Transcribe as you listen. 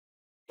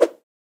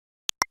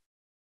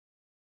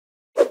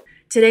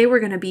Today we're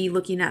going to be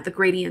looking at the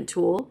gradient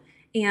tool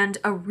and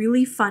a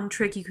really fun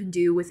trick you can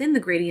do within the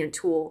gradient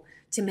tool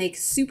to make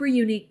super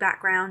unique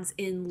backgrounds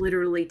in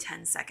literally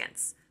 10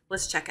 seconds.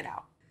 Let's check it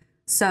out.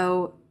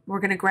 So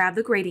we're going to grab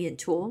the gradient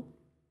tool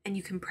and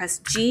you can press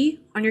G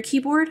on your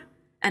keyboard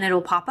and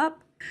it'll pop up.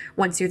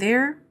 Once you're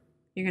there,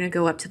 you're going to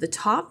go up to the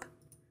top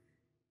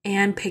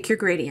and pick your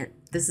gradient.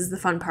 This is the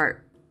fun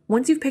part.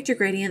 Once you've picked your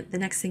gradient, the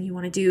next thing you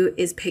want to do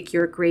is pick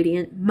your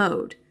gradient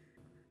mode.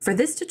 For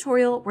this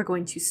tutorial, we're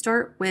going to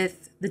start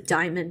with the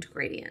diamond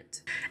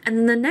gradient. And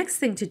then the next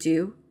thing to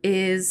do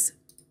is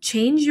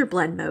change your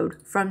blend mode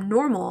from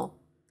normal,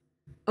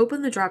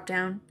 open the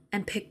dropdown,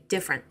 and pick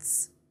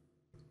difference.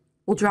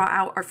 We'll draw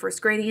out our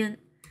first gradient,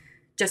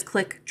 just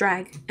click,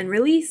 drag, and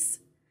release.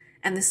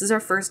 And this is our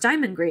first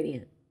diamond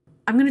gradient.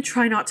 I'm going to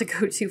try not to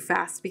go too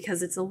fast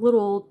because it's a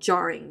little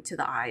jarring to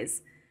the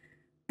eyes.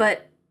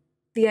 But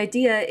the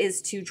idea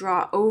is to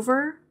draw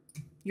over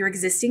your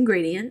existing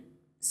gradient.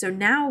 So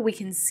now we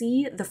can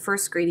see the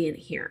first gradient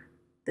here.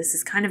 This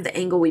is kind of the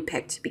angle we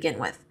picked to begin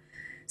with.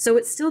 So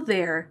it's still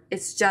there.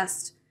 It's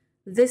just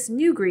this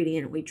new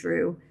gradient we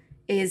drew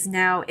is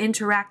now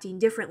interacting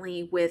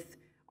differently with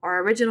our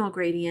original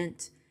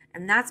gradient.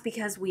 And that's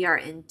because we are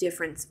in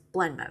difference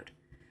blend mode.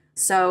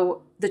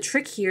 So the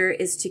trick here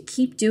is to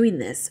keep doing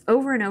this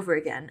over and over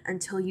again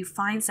until you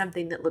find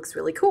something that looks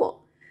really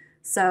cool.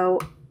 So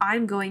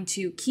I'm going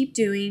to keep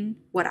doing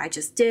what I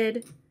just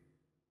did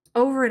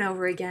over and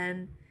over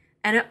again.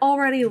 And it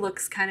already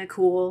looks kind of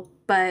cool,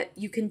 but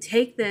you can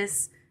take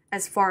this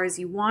as far as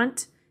you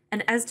want.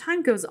 And as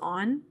time goes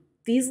on,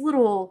 these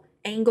little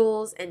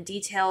angles and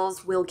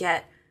details will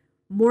get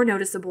more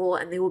noticeable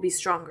and they will be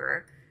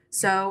stronger.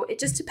 So it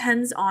just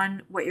depends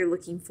on what you're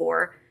looking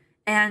for.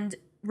 And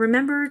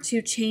remember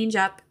to change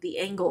up the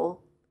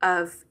angle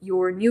of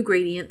your new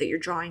gradient that you're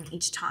drawing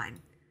each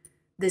time.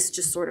 This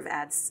just sort of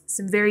adds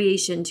some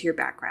variation to your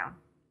background.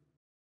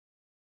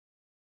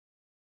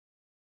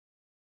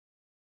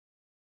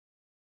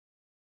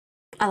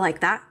 I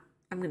like that.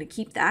 I'm going to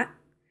keep that.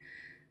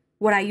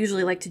 What I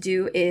usually like to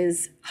do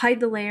is hide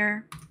the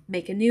layer,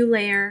 make a new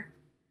layer,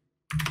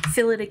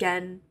 fill it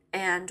again,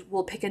 and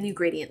we'll pick a new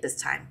gradient this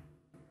time.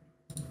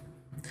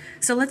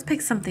 So let's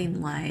pick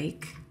something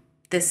like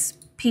this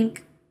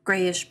pink,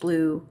 grayish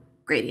blue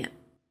gradient.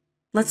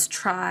 Let's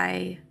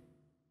try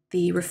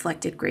the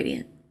reflected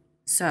gradient.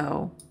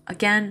 So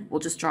again, we'll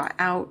just draw it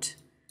out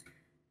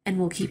and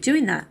we'll keep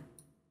doing that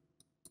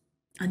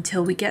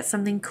until we get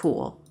something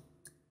cool.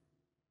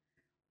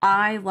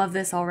 I love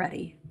this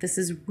already. This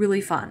is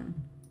really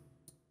fun.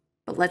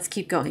 But let's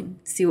keep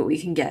going, see what we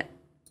can get.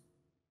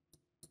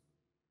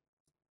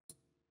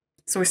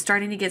 So we're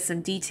starting to get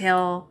some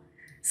detail,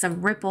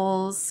 some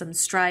ripples, some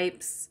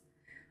stripes.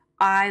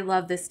 I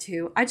love this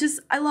too.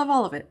 I love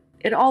all of it.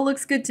 It all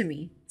looks good to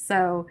me.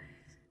 So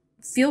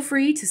feel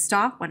free to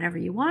stop whenever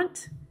you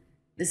want.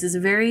 This is a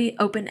very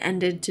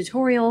open-ended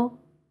tutorial.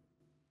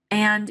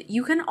 And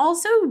you can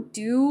also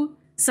do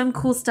some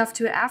cool stuff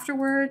to it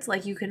afterwards,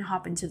 like you can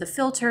hop into the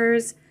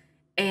filters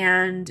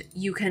and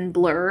you can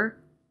blur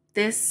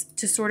this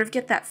to sort of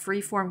get that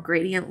freeform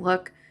gradient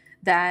look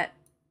that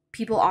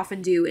people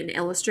often do in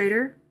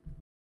Illustrator.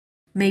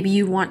 Maybe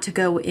you want to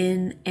go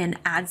in and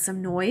add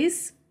some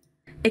noise.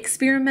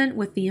 Experiment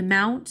with the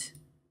amount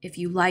if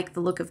you like the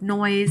look of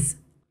noise.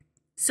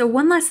 So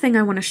one last thing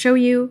I want to show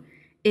you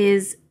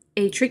is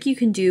a trick you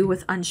can do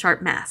with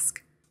Unsharp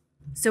Mask.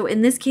 So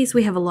in this case,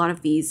 we have a lot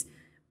of these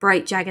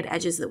bright jagged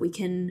edges that we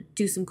can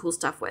do some cool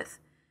stuff with.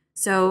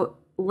 So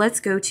let's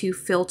go to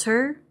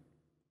Filter,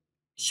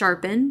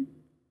 Sharpen,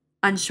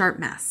 Unsharp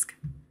Mask.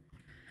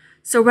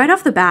 So right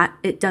off the bat,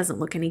 it doesn't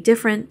look any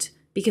different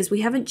because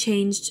we haven't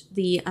changed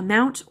the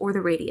amount or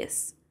the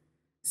radius.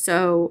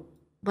 So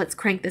let's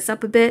crank this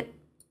up a bit,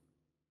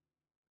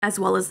 as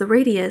well as the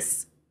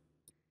radius.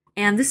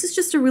 And this is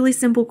just a really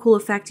simple, cool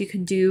effect you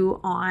can do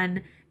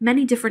on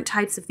many different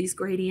types of these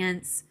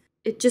gradients.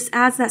 It just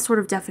adds that sort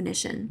of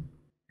definition.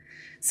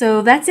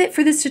 So that's it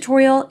for this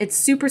tutorial. It's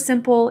super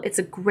simple. It's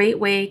a great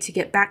way to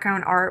get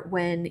background art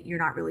when you're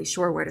not really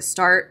sure where to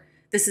start.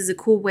 This is a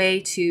cool way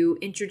to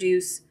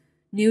introduce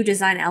new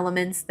design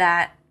elements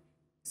that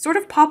sort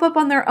of pop up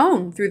on their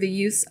own through the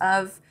use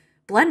of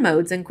blend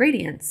modes and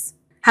gradients.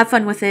 Have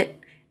fun with it,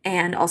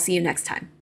 and I'll see you next time.